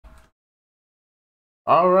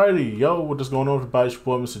Alrighty, yo, what is going on everybody? It's your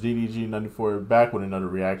boy Mr. DDG94 back with another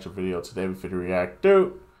reaction video. Today we're finna react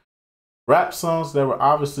to rap songs that were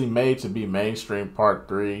obviously made to be mainstream part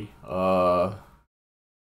 3. Yeah.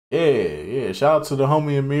 Shout out to the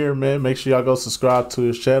homie Amir, man. Make sure y'all go subscribe to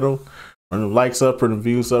his channel. Run the likes up, run the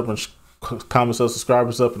views up, and comments up,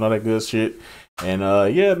 subscribers up, and all that good shit. And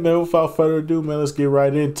yeah, man, without further ado, man, let's get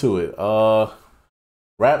right into it.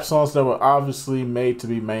 Rap songs that were obviously made to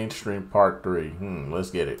be mainstream part 3.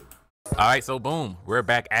 Let's get it. All right, so boom, we're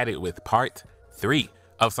back at it with part 3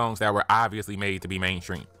 of songs that were obviously made to be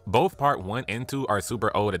mainstream. Both part 1 and 2 are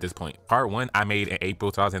super old at this point. Part 1 I made in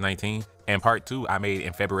April 2019, and part 2 I made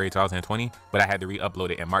in February 2020, but I had to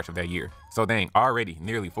re-upload it in March of that year. So dang, already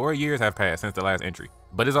nearly 4 years have passed since the last entry.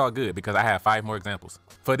 But it's all good because I have 5 more examples.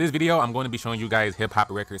 For this video, I'm going to be showing you guys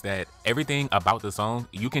hip-hop records that everything about the song,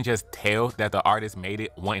 you can just tell that the artist made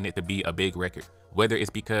it wanting it to be a big record. Whether it's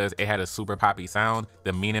because it had a super poppy sound,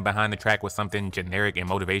 the meaning behind the track was something generic and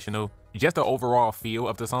motivational, just the overall feel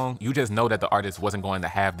of the song, you just know that the artist wasn't going to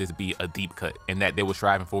have this be a deep cut and that they were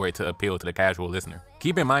striving for it to appeal to the casual listener.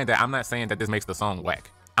 Keep in mind that I'm not saying that this makes the song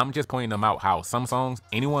whack. I'm just pointing them out how some songs,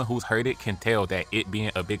 anyone who's heard it can tell that it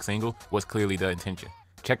being a big single was clearly the intention.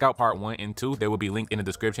 Check out part 1 and 2, they will be linked in the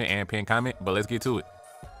description and pinned comment, but let's get to it.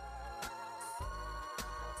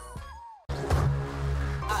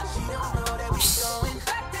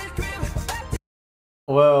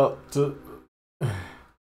 Well,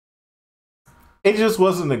 it just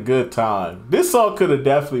wasn't a good time. This song could have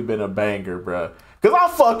definitely been a banger, bruh. Cause I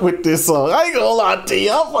fuck with this song. I ain't gonna lie to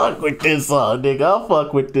you. I fuck with this song, nigga. I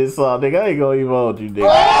fuck with this song, nigga. I ain't gonna even hold you, nigga.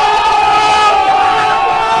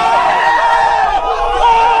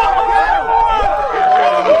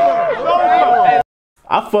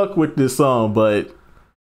 I fuck with this song, but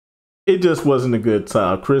it just wasn't a good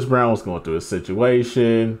time. Chris Brown was going through a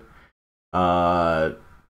situation.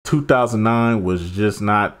 2009 was just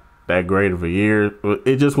not that great of a year.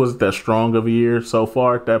 It just wasn't that strong of a year so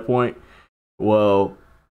far at that point. Well,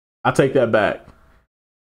 I take that back.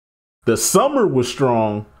 The summer was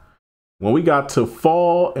strong. When we got to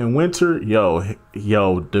fall and winter, yo,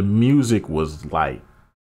 the music was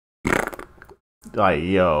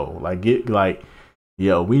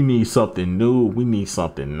yo, we need something new. We need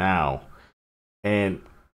something now. And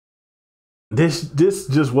this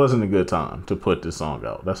just wasn't a good time to put this song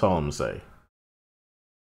out. That's all I'm gonna say.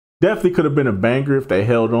 Definitely could have been a banger if they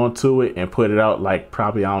held on to it and put it out like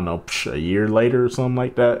probably, I don't know, a year later or something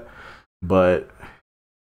like that. But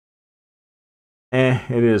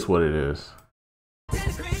it is what it is.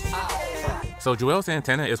 So Juelz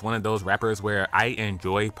Santana is one of those rappers where I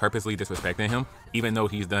enjoy purposely disrespecting him, even though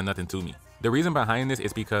he's done nothing to me. The reason behind this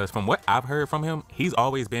is because from what I've heard from him, he's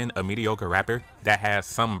always been a mediocre rapper that has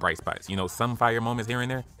some bright spots, you know, some fire moments here and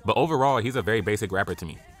there. But overall, he's a very basic rapper to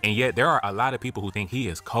me. And yet there are a lot of people who think he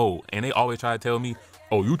is cold, and they always try to tell me,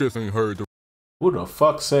 oh, you just ain't heard the... Who the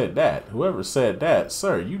fuck said that? Whoever said that,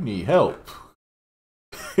 sir, you need help.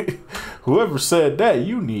 Whoever said that,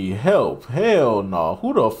 you need help. Hell no.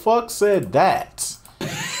 Who the fuck said that?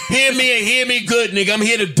 Hear me and hear me good, nigga. I'm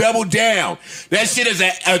here to double down. That shit is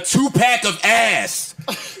a 2-pack of ass.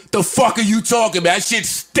 The fuck are you talking about? That shit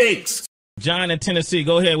stinks. John in Tennessee,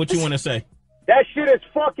 go ahead. What you want to say? That shit is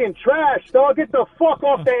fucking trash, dog. Get the fuck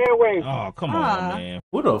off the airwaves. Oh, come on, man.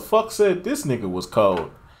 Who the fuck said this nigga was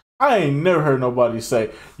cold? I ain't never heard nobody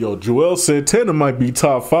say, yo, Juelz Santana might be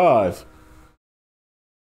top 5.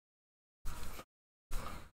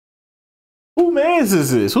 Who mans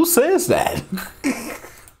is this? Who says that?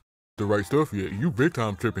 The right stuff yet. You big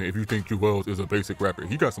time tripping if you think Juelz is a basic rapper.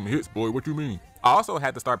 He got some hits, boy. What you mean? I also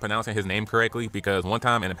had to start pronouncing his name correctly because one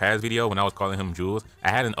time in a past video when I was calling him Jules, I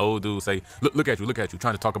had an old dude say, look at you,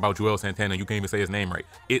 trying to talk about Juelz Santana. You can't even say his name right.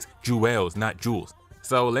 It's Juelz, not Jules.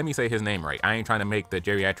 So let me say his name right. I ain't trying to make the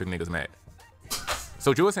geriatric niggas mad.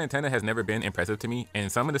 So Juelz Santana has never been impressive to me,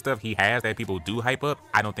 and some of the stuff he has that people do hype up,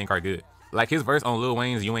 I don't think are good. Like his verse on Lil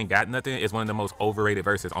Wayne's You Ain't Got Nothing is one of the most overrated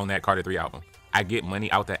verses on that Carter 3 album. I get money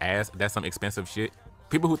out the ass, that's some expensive shit.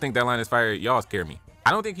 People who think that line is fire, y'all scare me.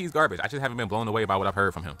 I don't think he's garbage, I just haven't been blown away by what I've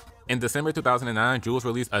heard from him. In December 2009, Jules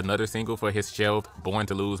released another single for his shelved Born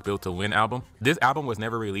to Lose, Built to Win album. This album was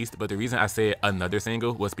never released, but the reason I said another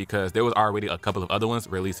single was because there was already a couple of other ones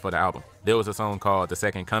released for the album. There was a song called The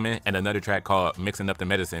Second Coming and another track called Mixing Up the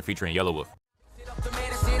Medicine featuring Yellow Wolf.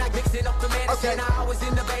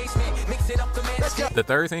 The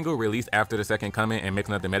third single released after The Second Coming and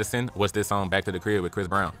Mixing Up the Medicine was this song Back to the Crib with Chris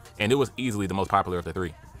Brown, and it was easily the most popular of the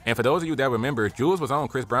 3. And for those of you that remember, Jules was on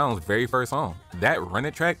Chris Brown's very first song. That Run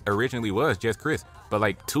It track originally was just Chris, but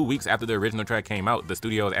like 2 weeks after the original track came out, the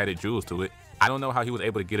studios added Jules to it. I don't know how he was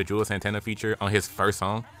able to get a Juelz Santana feature on his first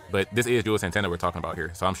song, but this is Juelz Santana we're talking about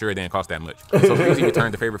here, so I'm sure it didn't cost that much. So Breezy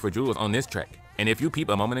returned the favor for Juelz on this track. And if you peep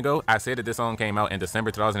a moment ago, I said that this song came out in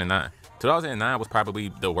December 2009. 2009 was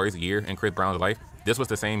probably the worst year in Chris Brown's life. This was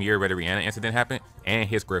the same year where the Rihanna incident happened, and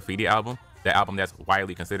his Graffiti album, the album that's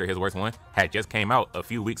widely considered his worst one, had just came out a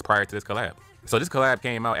few weeks prior to this collab. So this collab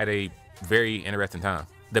came out at a very interesting time.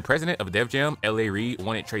 The president of Def Jam, L.A. Reid,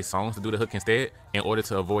 wanted Trey Songz to do the hook instead in order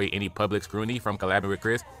to avoid any public scrutiny from collabing with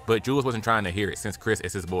Chris, but Juelz wasn't trying to hear it since Chris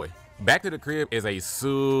is his boy. Back to the Crib is a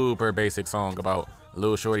super basic song about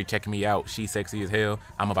Lil Shorty checking me out, she sexy as hell,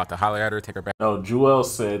 I'm about to holler at her, take her back. No, Juelz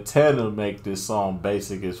Santana make this song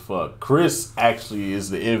basic as fuck. Chris actually is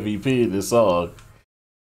the MVP of this song.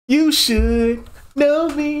 You should know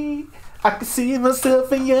me. I can see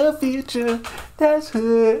myself in your future. That's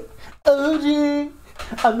hood. OG.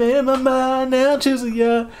 I'm in my mind now, choosing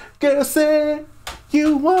your girl said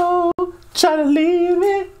you won't try to leave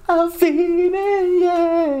me. I'm feeling,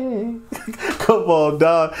 yeah. Come on,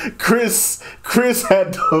 dog. Chris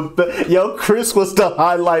had Chris was the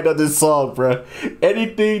highlight of this song, bro.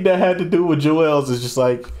 Anything that had to do with Juelz is just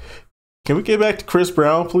like, can we get back to Chris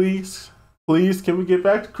Brown, please? Please, can we get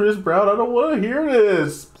back to Chris Brown? I don't want to hear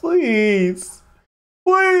this. Please.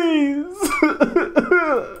 Please.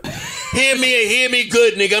 Hear me and hear me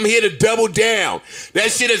good, nigga. I'm here to double down.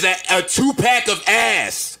 That shit is a 2-pack of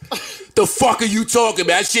ass. The fuck are you talking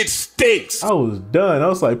about? That shit stinks. I was done. I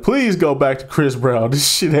was like, please go back to Chris Brown.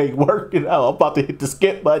 This shit ain't working out. I'm about to hit the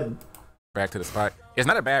skip button. Back to the spot. It's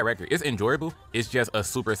not a bad record. It's enjoyable. It's just a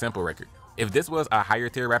super simple record. If this was a higher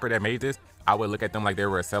tier rapper that made this, I would look at them like they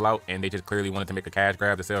were a sellout and they just clearly wanted to make a cash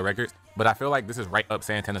grab to sell records. But I feel like this is right up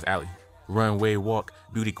Santana's alley. Runway walk,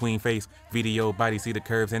 beauty queen face, video body, see the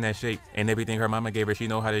curves in that shape, and everything her mama gave her, she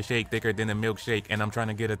know how to shake, thicker than a milkshake, and I'm trying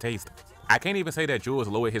to get a taste. I can't even say that Juelz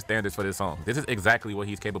lowered his standards for this song. This is exactly what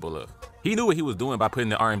he's capable of. He knew what he was doing by putting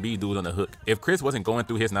the R&B dude on the hook. If Chris wasn't going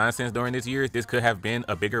through his nonsense during this year, this could have been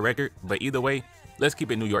a bigger record, but either way, let's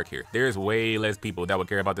keep it New York here. There's way less people that would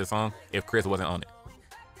care about this song if Chris wasn't on it.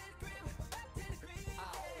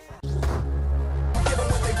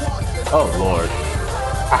 Oh, Lord.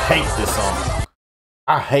 I hate this song.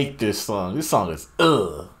 I hate this song. This song is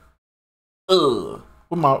where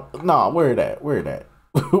it at? Where it at?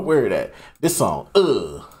 Where it at? This song,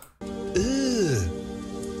 Brother,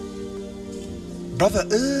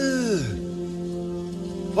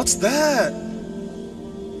 what's that?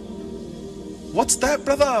 What's that,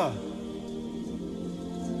 brother?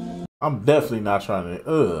 I'm definitely not trying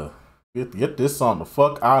to, get this song the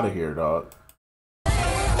fuck out of here, dog.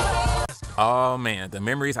 Oh man, the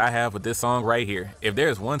memories I have with this song right here. If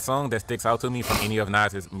there's one song that sticks out to me from any of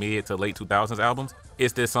Nas's mid to late 2000s albums,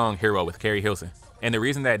 it's this song Hero with Carrie Hilson. And the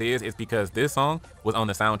reason that is because this song was on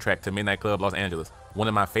the soundtrack to Midnight Club Los Angeles, one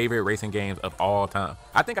of my favorite racing games of all time.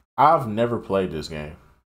 I've never played this game,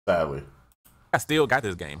 sadly. I still got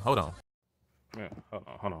this game. Hold on. Yeah,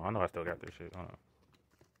 hold on. I know I still got this shit. Hold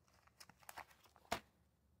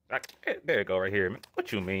on. There you go, right here.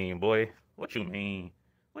 What you mean, boy? What you mean?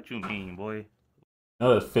 What you mean, boy?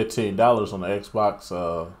 No, that's $15 on the Xbox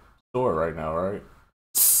store right now, right?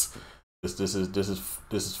 This is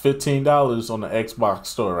 $15 on the Xbox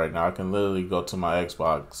store right now. I can literally go to my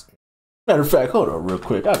Xbox. Matter of fact, hold on real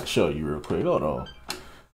quick. I can show you real quick. Hold on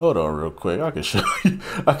real quick. I can show you.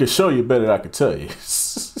 I can show you better than I can tell you.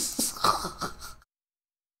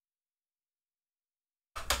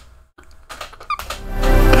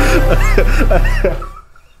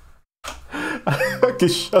 I can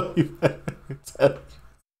show you better than I can tell you.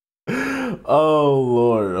 Oh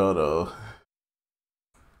Lord, hold on.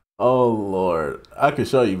 Oh Lord, I can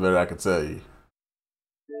show you better than I can tell you.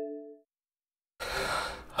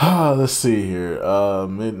 Let's see here.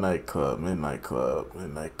 Midnight Club.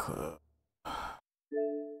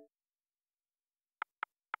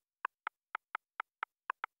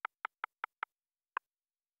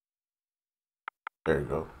 There you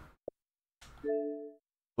go.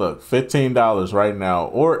 Look, $15 right now.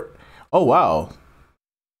 Or, oh wow,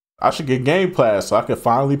 I should get Game Pass so I can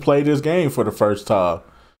finally play this game for the first time.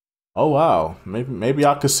 Oh wow, maybe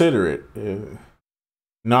I'll consider it. Yeah.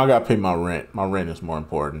 No, I gotta pay my rent. My rent is more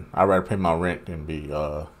important. I'd rather pay my rent than be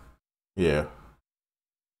yeah.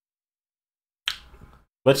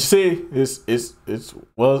 But you see, it's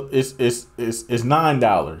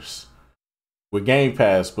 $9 with Game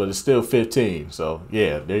Pass, but it's still 15. So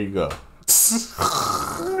yeah, there you go.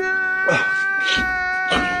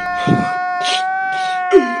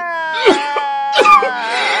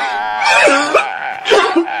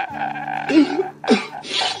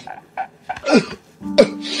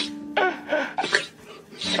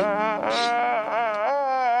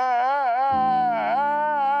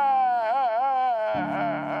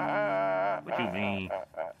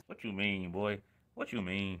 What you mean, boy? What you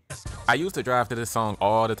mean? I used to drive to this song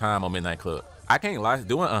all the time on Midnight Club. I can't lie,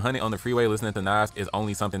 doing 100 on the freeway listening to Nas is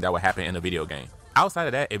only something that would happen in a video game. Outside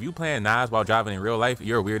of that, if you playing Nas while driving in real life,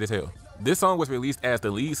 you're weird as hell. This song was released as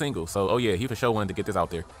the lead single, so oh yeah, he for sure wanted to get this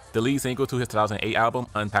out there. The lead single to his 2008 album,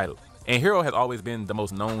 Untitled. And Hero has always been the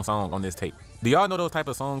most known song on this tape. Do y'all know those type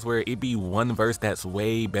of songs where it be one verse that's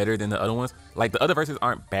way better than the other ones? Like the other verses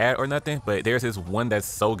aren't bad or nothing, but there's this one that's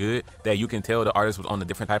so good that you can tell the artist was on a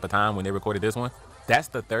different type of time when they recorded this one. That's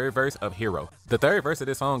the third verse of Hero. The third verse of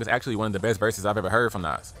this song is actually one of the best verses I've ever heard from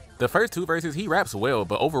Nas. The first two verses, he raps well,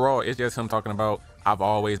 but overall, it's just him talking about, I've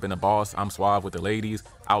always been a boss, I'm suave with the ladies,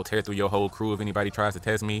 I'll tear through your whole crew if anybody tries to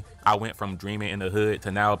test me. I went from dreaming in the hood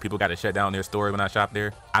to now people gotta shut down their store when I shop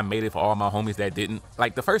there. I made it for all my homies that didn't.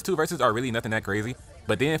 Like, the first two verses are really nothing that crazy,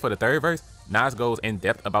 but then for the third verse, Nas goes in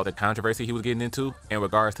depth about the controversy he was getting into in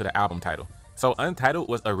regards to the album title. So Untitled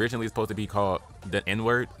was originally supposed to be called the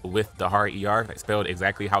N-word with the hard ER, like spelled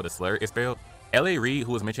exactly how the slur is spelled. L.A. Reid,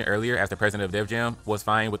 who was mentioned earlier as the president of Def Jam, was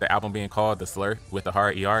fine with the album being called The Slur with the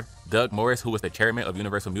hard ER. Doug Morris, who was the chairman of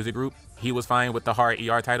Universal Music Group, he was fine with the hard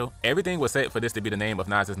ER title. Everything was set for this to be the name of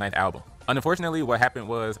Nas's ninth album. Unfortunately, what happened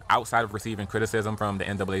was, outside of receiving criticism from the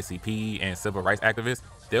NAACP and civil rights activists,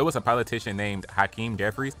 there was a politician named Hakeem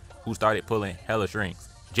Jeffries who started pulling hella strings.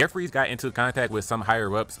 Jeffries got into contact with some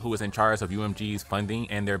higher-ups who was in charge of UMG's funding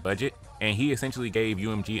and their budget, and he essentially gave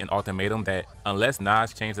UMG an ultimatum that unless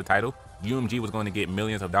Nas changed the title, UMG was going to get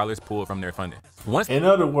millions of dollars pulled from their funding. In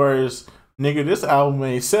other words, nigga, this album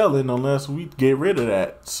ain't selling unless we get rid of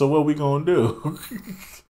that. So what we gonna do?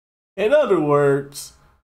 In other words,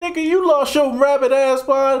 nigga, you lost your rabbit ass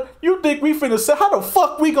mind. You think we finna sell? How the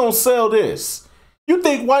fuck we gonna sell this? You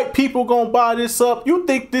think white people gonna buy this up? You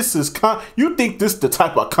think this is you think this the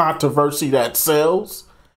type of controversy that sells?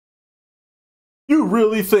 You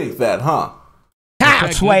really think that, huh?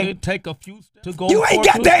 Sway. Take a few steps to go. You ain't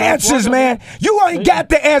got the answers, man. You ain't got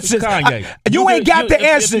the answers. You ain't got the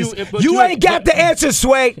answers. You ain't got the answers,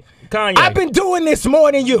 Sway. Kanye. I've been doing this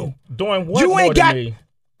more than you. Doing what? You ain't got. Me?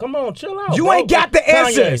 Come on, chill out. You bro. ain't got the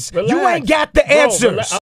answers. Kanye, you ain't got the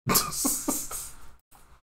answers.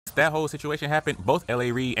 That whole situation happened, both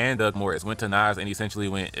L.A. Reid and Doug Morris went to Nas and essentially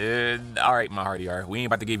went, all right, my hearty R, we ain't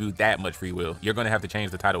about to give you that much free will. You're going to have to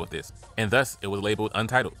change the title of this. And thus, it was labeled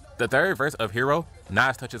Untitled. The third verse of Hero,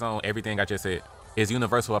 Nas touches on everything I just said. It's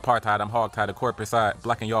universal apartheid, I'm hogtied the corporate side,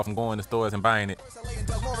 blocking y'all from going to stores and buying it.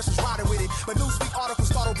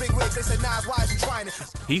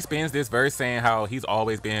 He spends this verse saying how he's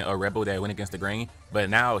always been a rebel that went against the grain, but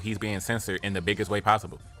now he's being censored in the biggest way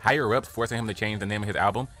possible. Higher ups forcing him to change the name of his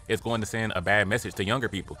album is going to send a bad message to younger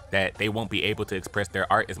people that they won't be able to express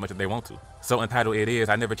their art as much as they want to. So Untitled it is,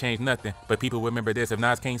 I never changed nothing, but people remember this. If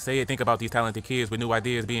Nas can't say it, think about these talented kids with new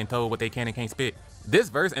ideas being told what they can and can't spit. This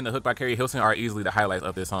verse and the hook by Carrie Hilson are easily the highlights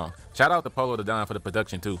of this song. Shout out to Polo the Don for the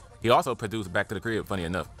production too. He also produced Back to the Crib, funny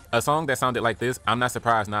enough. A song that sounded like this, I'm not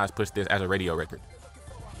surprised Nas pushed this as a radio record.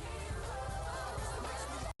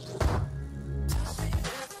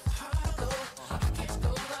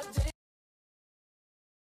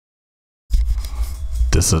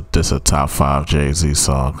 This a top 5 Jay-Z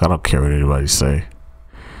song. I don't care what anybody say.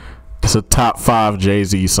 It's a top 5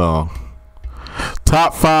 Jay-Z song.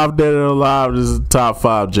 Top 5 Dead or Alive. This is a top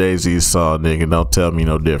 5 Jay-Z song, nigga. Don't tell me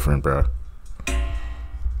no different, bro.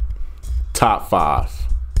 Top 5.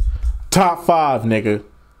 Top 5, nigga.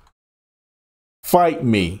 Fight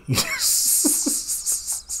me.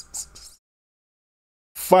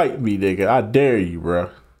 Fight me, nigga. I dare you, bro.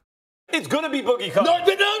 It's gonna be Boogie Cousins. No.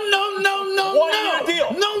 1 year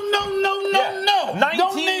deal. No.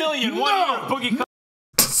 19 million. 1 year. Boogie Cousins.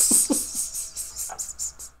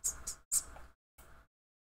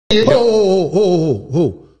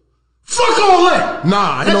 Oh. Fuck all that.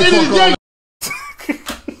 Nah, ain't no fuck all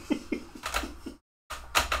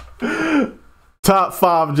that. Top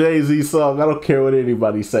 5 Jay-Z song. I don't care what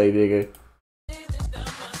anybody say, nigga.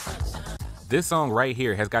 This song right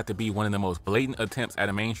here has got to be one of the most blatant attempts at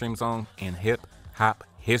a mainstream song in hip-hop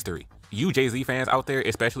history. You Jay-Z fans out there,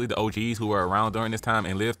 especially the OGs who were around during this time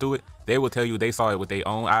and lived through it, they will tell you they saw it with their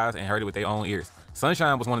own eyes and heard it with their own ears.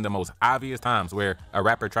 Sunshine was one of the most obvious times where a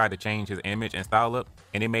rapper tried to change his image and style up,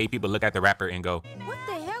 and it made people look at the rapper and go, what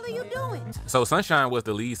the hell are you doing? So Sunshine was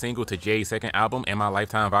the lead single to Jay's second album, In My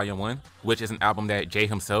Lifetime Volume 1, which is an album that Jay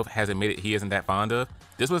himself has admitted he isn't that fond of.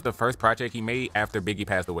 This was the first project he made after Biggie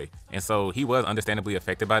passed away, and so he was understandably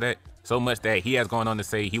affected by that, so much that he has gone on to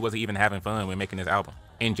say he wasn't even having fun when making this album.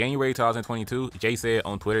 In January 2022, Jay said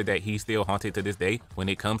on Twitter that he's still haunted to this day when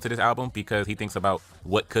it comes to this album because he thinks about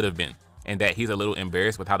what could have been, and that he's a little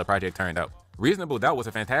embarrassed with how the project turned out. Reasonable Doubt was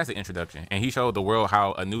a fantastic introduction, and he showed the world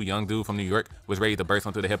how a new young dude from New York was ready to burst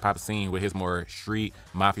onto the hip-hop scene with his more street,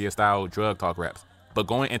 mafia-style drug talk raps. But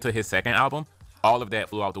going into his second album, all of that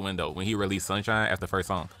flew out the window when he released Sunshine as the first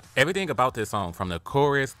song. Everything about this song, from the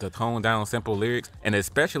chorus, the toned down simple lyrics, and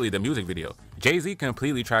especially the music video, Jay-Z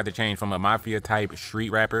completely tried to change from a mafia-type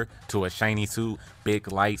street rapper to a shiny suit,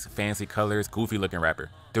 big lights, fancy colors, goofy-looking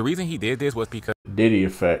rapper. The reason he did this was because Diddy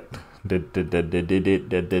effect. The Diddy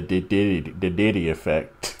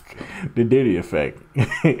effect. The Diddy effect.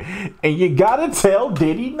 And you gotta tell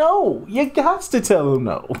Diddy no. You got to tell him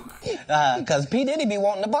no. Cause P. Diddy be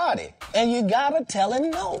wanting the body. And you gotta tell him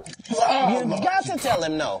no. You got to tell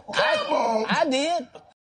him no. I did.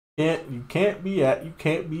 You can't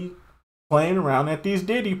be playing around at these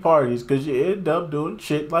Diddy parties because you end up doing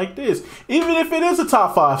shit like this. Even if it is a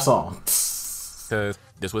top 5 song. Because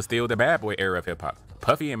this was still the bad boy era of hip-hop.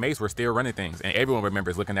 Puffy and Mace were still running things, and everyone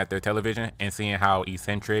remembers looking at their television and seeing how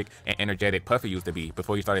eccentric and energetic Puffy used to be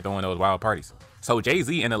before he started throwing those wild parties. So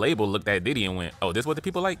Jay-Z and the label looked at Diddy and went, oh, this what the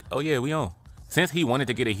people like? Oh yeah, we on. Since he wanted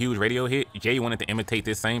to get a huge radio hit, Jay wanted to imitate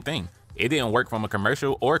this same thing. It didn't work from a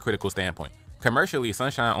commercial or critical standpoint. Commercially,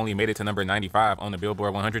 Sunshine only made it to number 95 on the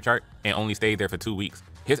Billboard 100 chart and only stayed there for 2 weeks.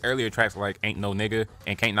 His earlier tracks like Ain't No Nigga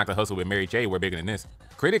and Can't Knock the Hustle with Mary J were bigger than this.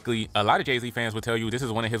 Critically, a lot of Jay-Z fans would tell you this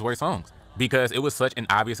is one of his worst songs because it was such an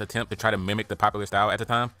obvious attempt to try to mimic the popular style at the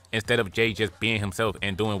time instead of Jay just being himself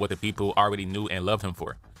and doing what the people already knew and loved him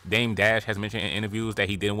for. Dame Dash has mentioned in interviews that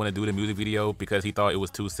he didn't want to do the music video because he thought it was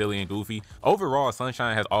too silly and goofy. Overall,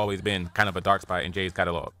 Sunshine has always been kind of a dark spot in Jay's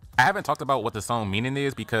catalog. I haven't talked about what the song meaning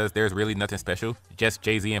is because there's really nothing special, just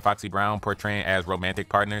Jay-Z and Foxy Brown portraying as romantic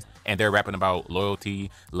partners, and they're rapping about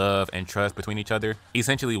loyalty, love, and trust between each other.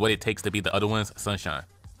 Essentially what it takes to be the other one's sunshine.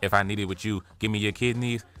 If I need it with you, give me your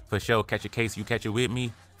kidneys. For sure, catch a case, you catch it with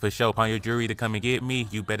me. For sure, pawn your jewelry to come and get me.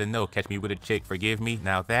 You better know, catch me with a chick, forgive me.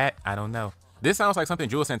 Now that, I don't know. This sounds like something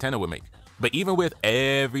Juelz Santana would make. But even with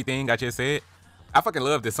everything I just said, I fucking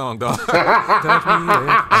love this song, dog. Touch me with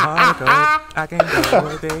a heart, I can't go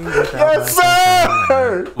a day without Yes,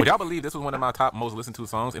 sir! Would y'all believe this was one of my top most listened to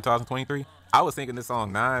songs in 2023? I was singing this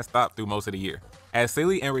song non-stop through most of the year. As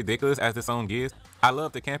silly and ridiculous as this song is, I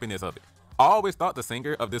love the campiness of it. I always thought the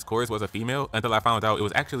singer of this chorus was a female until I found out it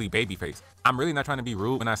was actually Babyface. I'm really not trying to be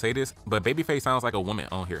rude when I say this, but Babyface sounds like a woman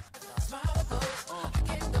on here.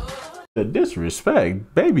 The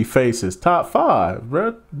disrespect. Babyface is top 5,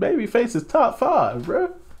 bruh. Babyface is top 5,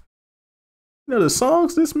 bruh. You know the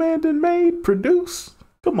songs this man done made, produced?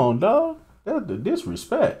 Come on, dog. That's the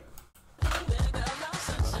disrespect.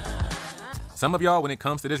 Some of y'all, when it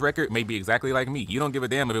comes to this record, may be exactly like me. You don't give a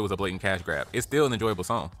damn if it was a blatant cash grab. It's still an enjoyable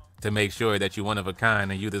song. To make sure that you're one of a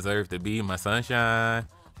kind and you deserve to be my sunshine.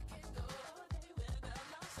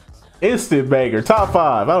 Instant banger. Top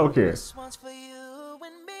 5. I don't care.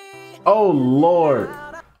 Oh, Lord.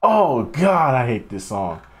 Oh, God. I hate this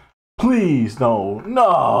song. Please, no.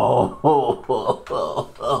 No.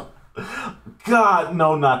 God,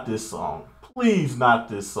 no, not this song. Please, not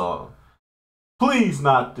this song. Please,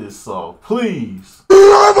 not this song. Please. For the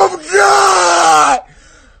love of God!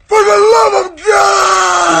 For the love of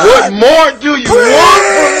God! What more do you want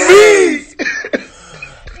from me?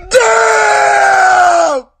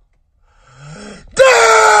 Damn!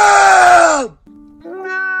 Damn!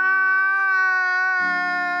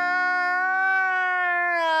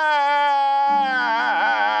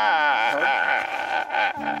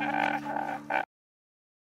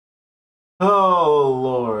 Oh,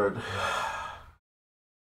 Lord.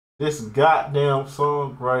 This goddamn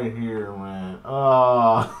song right here, man.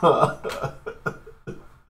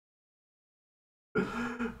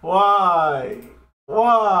 Why?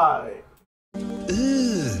 Why?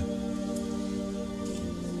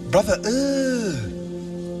 Brother,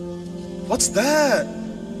 what's that?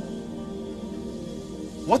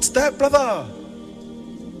 What's that, brother?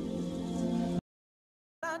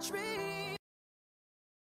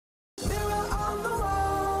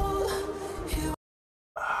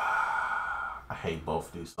 I hate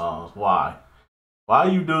both these songs. Why? Why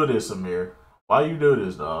you do this, Amir? Why you do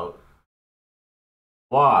this, dog?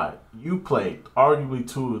 Why? You played arguably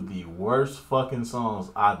 2 of the worst fucking songs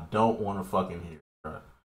I don't want to fucking hear, bro.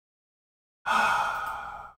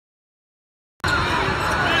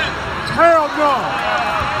 Hell no!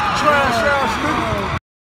 Trash ass nigga!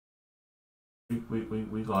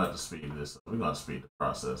 We gonna have to speed this up. We gonna speed the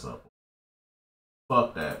process up.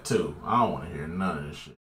 Fuck that too. I don't want to hear none of this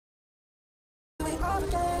shit.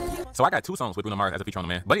 So I got two songs with Bruno Mars as a feature on the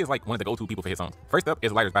man. Buddy is like one of the go-to people for his songs. First up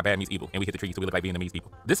is Lighters by Bad Meets Evil, and We Hit the Trees So We Look Like Vietnamese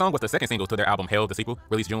People. This song was the second single to their album Hell, the sequel,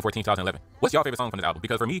 released June 14, 2011. What's your favorite song from this album?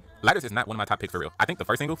 Because for me, Lighters is not one of my top picks for real. I think the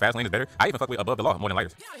first single, Fast Lane, is better. I even fuck with Above the Law more than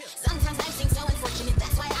Lighters.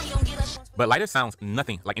 But Lighters sounds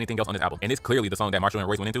nothing like anything else on this album, and it's clearly the song that Marshall and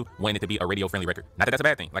Royce went into, wanting it to be a radio-friendly record. Not that that's a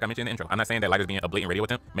bad thing, like I mentioned in the intro. I'm not saying that Lighters being a blatant radio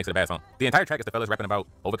attempt makes it a bad song. The entire track is the fellas rapping about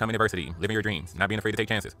overcoming adversity, living your dreams, not being afraid to take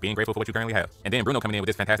chances, being grateful for what you currently have. And then Bruno coming in with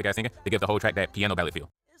this fantastic ass singing to give the whole track that piano ballad feel.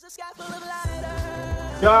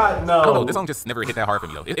 God, no. I don't know, this song just never hit that hard for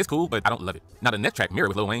me though. It's cool, but I don't love it. Now the next track, Mirror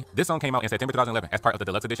with Lil Wayne, this song came out in September 2011 as part of the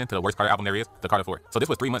deluxe edition to the worst Carter album there is, the Carter 4. So this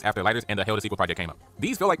was 3 months after Lighters and the Hell the Sequel project came out.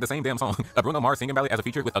 These feel like the same damn song. A Bruno Mars singing ballad as a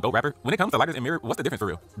feature with a Go rapper. When it comes to Lighters and Mirror, what's the difference for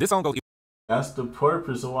real? This song goes. That's the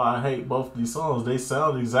purpose of why I hate both these songs. They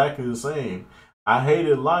sound exactly the same. I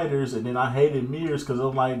hated Lighters and then I hated Mirrors because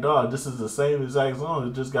I'm like, dog, this is the same exact song.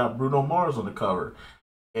 It just got Bruno Mars on the cover.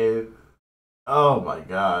 And oh my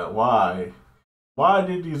God, why? Why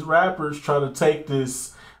did these rappers try to take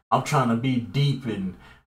this, I'm trying to be deep and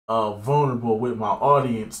vulnerable with my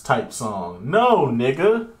audience type song? No,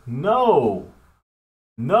 nigga. No.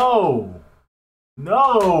 No.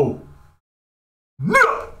 No.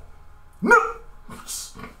 No. No.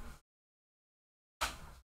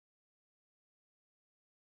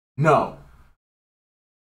 No.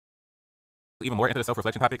 Even more into the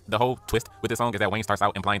self-reflection topic, the whole twist with this song is that Wayne starts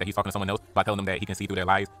out implying that he's talking to someone else by telling them that he can see through their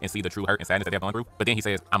lies and see the true hurt and sadness that they've gone through. But then he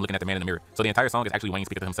says, I'm looking at the man in the mirror. So the entire song is actually Wayne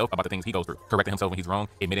speaking to himself about the things he goes through, correcting himself when he's wrong,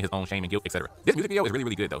 admitting his own shame and guilt, etc. This music video is really,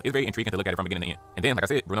 really good though. It's very intriguing to look at it from beginning to end. And then, like I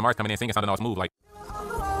said, Bruno Mars coming in singing sounding all smooth like.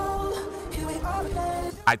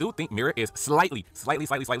 I do think Mirror is slightly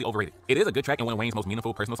overrated. It is a good track and one of Wayne's most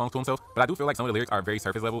meaningful personal songs to himself, but I do feel like some of the lyrics are very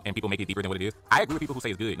surface level and people make it deeper than what it is. I agree with people who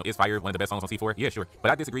say it's good. You know, it's fire, one of the best songs on C4. Yeah, sure.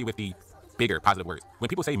 But I disagree with the bigger positive words. When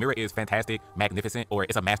people say Mirror is fantastic, magnificent, or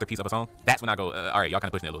it's a masterpiece of a song, that's when I go, all right, y'all kind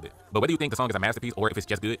of pushing it a little bit. But whether you think the song is a masterpiece or if it's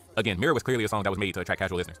just good, again, Mirror was clearly a song that was made to attract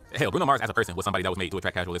casual listeners. Hell, Bruno Mars as a person was somebody that was made to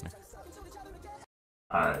attract casual listeners.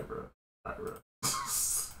 All right, bro. All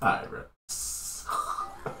right, bro.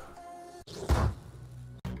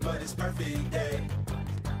 But it's perfect day.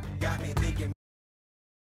 Got me thinking.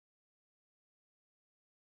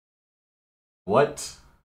 What?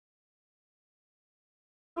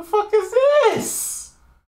 The fuck is this?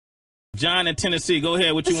 John in Tennessee, go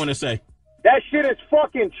ahead. What you want to say? That shit is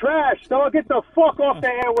fucking trash, dog. Get the fuck off the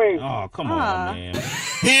airwaves. Oh, come on, man.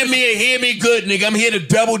 Hear me and hear me good, nigga. I'm here to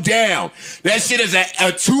double down. That shit is a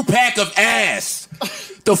 2-pack of ass.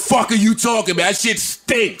 The fuck are you talking about? That shit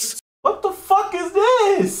stinks. What the fuck is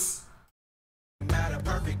this?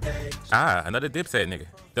 Ah, another Dipset nigga.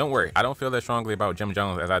 Don't worry, I don't feel as strongly about Jim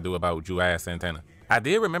Jones as I do about Ju-Ass Santana. I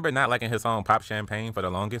did remember not liking his song Pop Champagne for the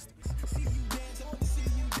longest.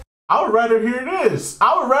 I would rather hear this.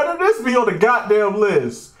 I would rather this be on the goddamn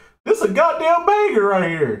list. This is a goddamn banger right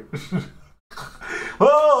here.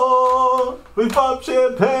 Oh, we pop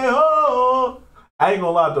champagne. Oh, I ain't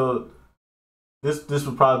gonna lie though. This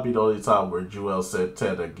would probably be the only time where Joel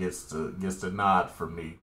Santana gets the nod from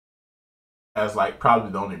me. As like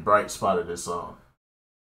probably the only bright spot of this song.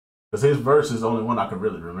 Because his verse is the only one I can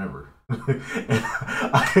really remember.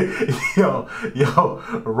 Yo,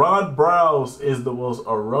 Ron Browse is the most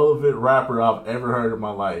irrelevant rapper I've ever heard in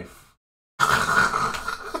my life.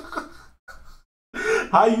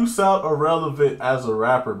 How you sound irrelevant as a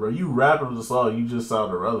rapper, bro? You rapping the song, you just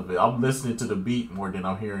sound irrelevant. I'm listening to the beat more than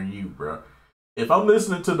I'm hearing you, bro. If I'm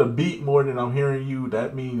listening to the beat more than I'm hearing you,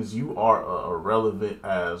 that means you are a irrelevant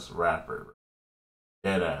ass rapper.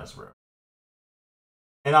 Dead ass, bro.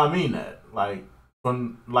 And I mean that. Like,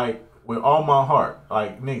 with all my heart.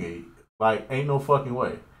 Like, nigga, like, ain't no fucking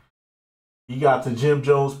way. You got the Jim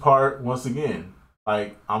Jones part once again.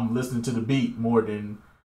 Like, I'm listening to the beat more than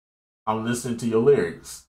I'm listening to your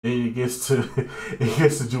lyrics. Then it gets to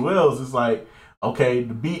Joel's. It's like, okay,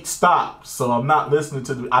 the beat stopped, so I'm not listening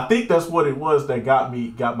to the. I think that's what it was that got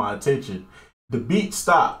my attention. The beat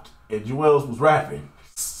stopped, and Joel's was rapping.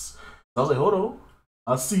 So I was like, hold on.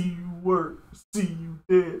 I see you work, see you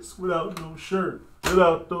dance without no shirt,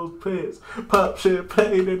 without those pants. Pop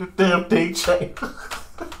champagne and the damn thing change.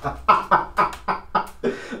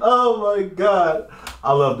 Oh my God.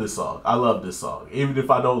 I love this song. I love this song. Even if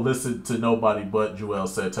I don't listen to nobody but Joel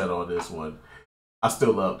Santana on this one, I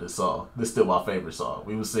still love this song. This is still my favorite song.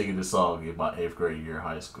 We were singing this song in my 8th grade year of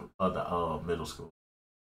high school, middle school.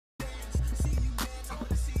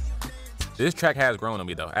 This track has grown on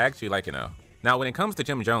me though. I actually like it now. Now, when it comes to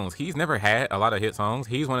Jim Jones, he's never had a lot of hit songs.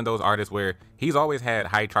 He's one of those artists where he's always had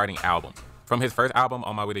high charting albums. From his first album,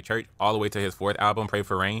 On My Way to Church, all the way to his fourth album, Pray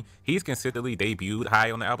for Rain, he's consistently debuted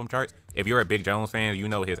high on the album charts. If you're a big Jones fan, you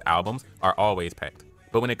know his albums are always packed.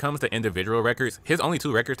 But when it comes to individual records, his only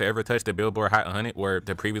 2 records to ever touch the Billboard Hot 100 were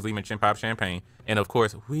the previously mentioned Pop Champagne, and of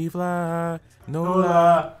course, We Fly, No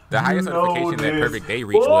Lie. The highest certification that Perfect Day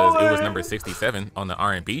reached was, it was number 67 on the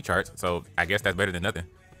R&B charts, so I guess that's better than nothing.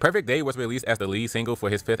 Perfect Day was released as the lead single for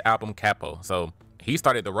his 5th album, Capo, so he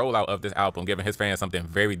started the rollout of this album, giving his fans something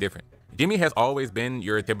very different. Jimmy has always been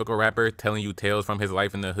your typical rapper, telling you tales from his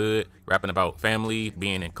life in the hood, rapping about family,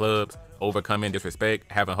 being in clubs, overcoming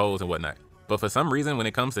disrespect, having hoes and whatnot. But for some reason, when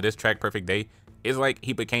it comes to this track, Perfect Day, it's like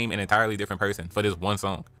he became an entirely different person for this one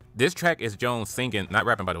song. This track is Jones singing, not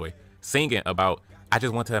rapping by the way, singing about, I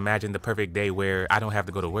just want to imagine the perfect day where I don't have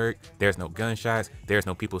to go to work, there's no gunshots, there's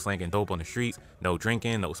no people slanging dope on the streets, no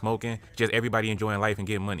drinking, no smoking, just everybody enjoying life and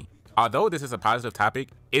getting money. Although this is a positive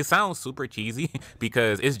topic, it sounds super cheesy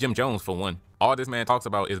because it's Jim Jones for one. All this man talks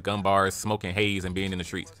about is gun bars, smoking haze, and being in the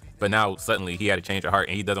streets. But now suddenly he had a change of heart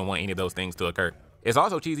and he doesn't want any of those things to occur. It's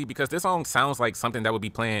also cheesy because this song sounds like something that would be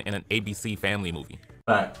playing in an ABC Family movie.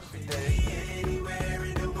 Right.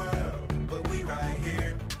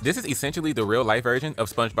 This is essentially the real life version of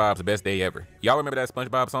SpongeBob's Best Day Ever. Y'all remember that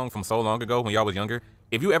SpongeBob song from so long ago when y'all was younger?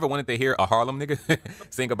 If you ever wanted to hear a Harlem nigga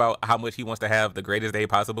sing about how much he wants to have the greatest day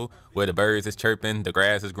possible, where the birds is chirping, the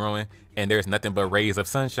grass is growing, and there's nothing but rays of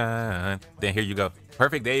sunshine, then here you go.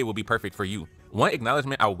 Perfect Day will be perfect for you. One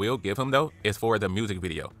acknowledgement I will give him though is for the music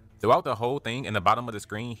video. Throughout the whole thing, in the bottom of the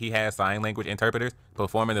screen, he has sign language interpreters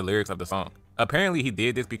performing the lyrics of the song. Apparently, he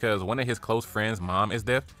did this because one of his close friends' mom is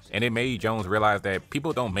deaf, and it made Jones realize that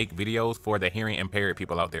people don't make videos for the hearing impaired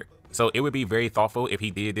people out there. So it would be very thoughtful if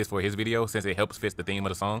he did this for his video since it helps fit the theme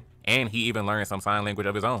of the song, and he even learned some sign language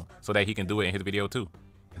of his own so that he can do it in his video too.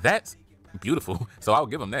 That's beautiful, so I'll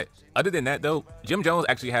give him that. Other than that though, Jim Jones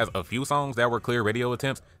actually has a few songs that were clear radio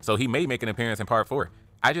attempts, so he may make an appearance in part 4.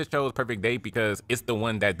 I just chose Perfect Day because it's the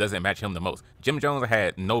one that doesn't match him the most. Jim Jones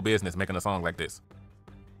had no business making a song like this.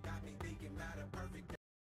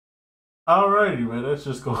 Alrighty, man. Let's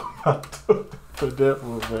just go about for that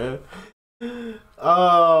one, man.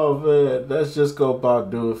 Oh, man. Let's just go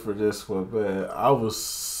about do it for this one, man. I will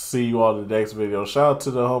see you on the next video. Shout out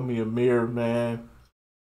to the homie Amir, man.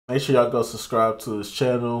 Make sure y'all go subscribe to his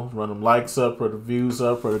channel. Run them likes up, or the views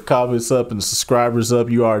up, or the comments up, and the subscribers up.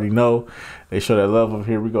 You already know. They show that love over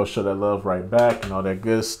here. We go show that love right back and all that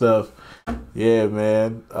good stuff. Yeah,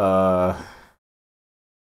 man.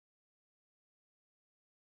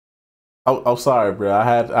 I'm sorry, bro. I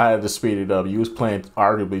had to speed it up. You was playing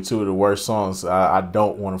arguably 2 of the worst songs I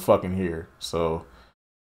don't want to fucking hear. So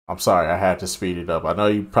I'm sorry. I had to speed it up. I know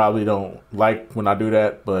you probably don't like when I do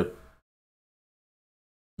that, but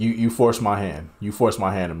you forced my hand. You forced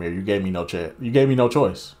my hand, Amir. You gave me no chance. You gave me no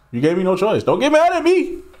choice. You gave me no choice. Don't get mad at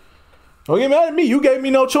me. Don't get mad at me. You gave me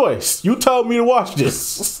no choice. You told me to watch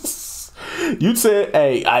this. You said,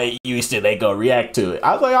 hey, you said they gonna react to it.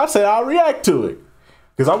 I said I'll react to it.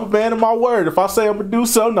 Because I'm a man of my word. If I say I'm gonna do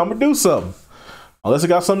something, I'm gonna do something. Unless it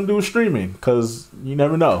got something to do with streaming. Because you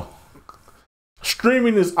never know.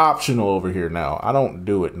 Streaming is optional over here now. I don't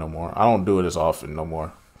do it no more. I don't do it as often no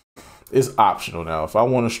more. It's optional now. If I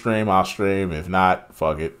want to stream, I'll stream. If not,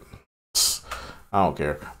 fuck it. I don't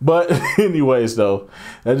care. But anyways, though,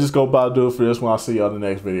 let's just go about do it for this one. I'll see you on the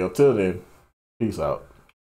next video. Till then, peace out.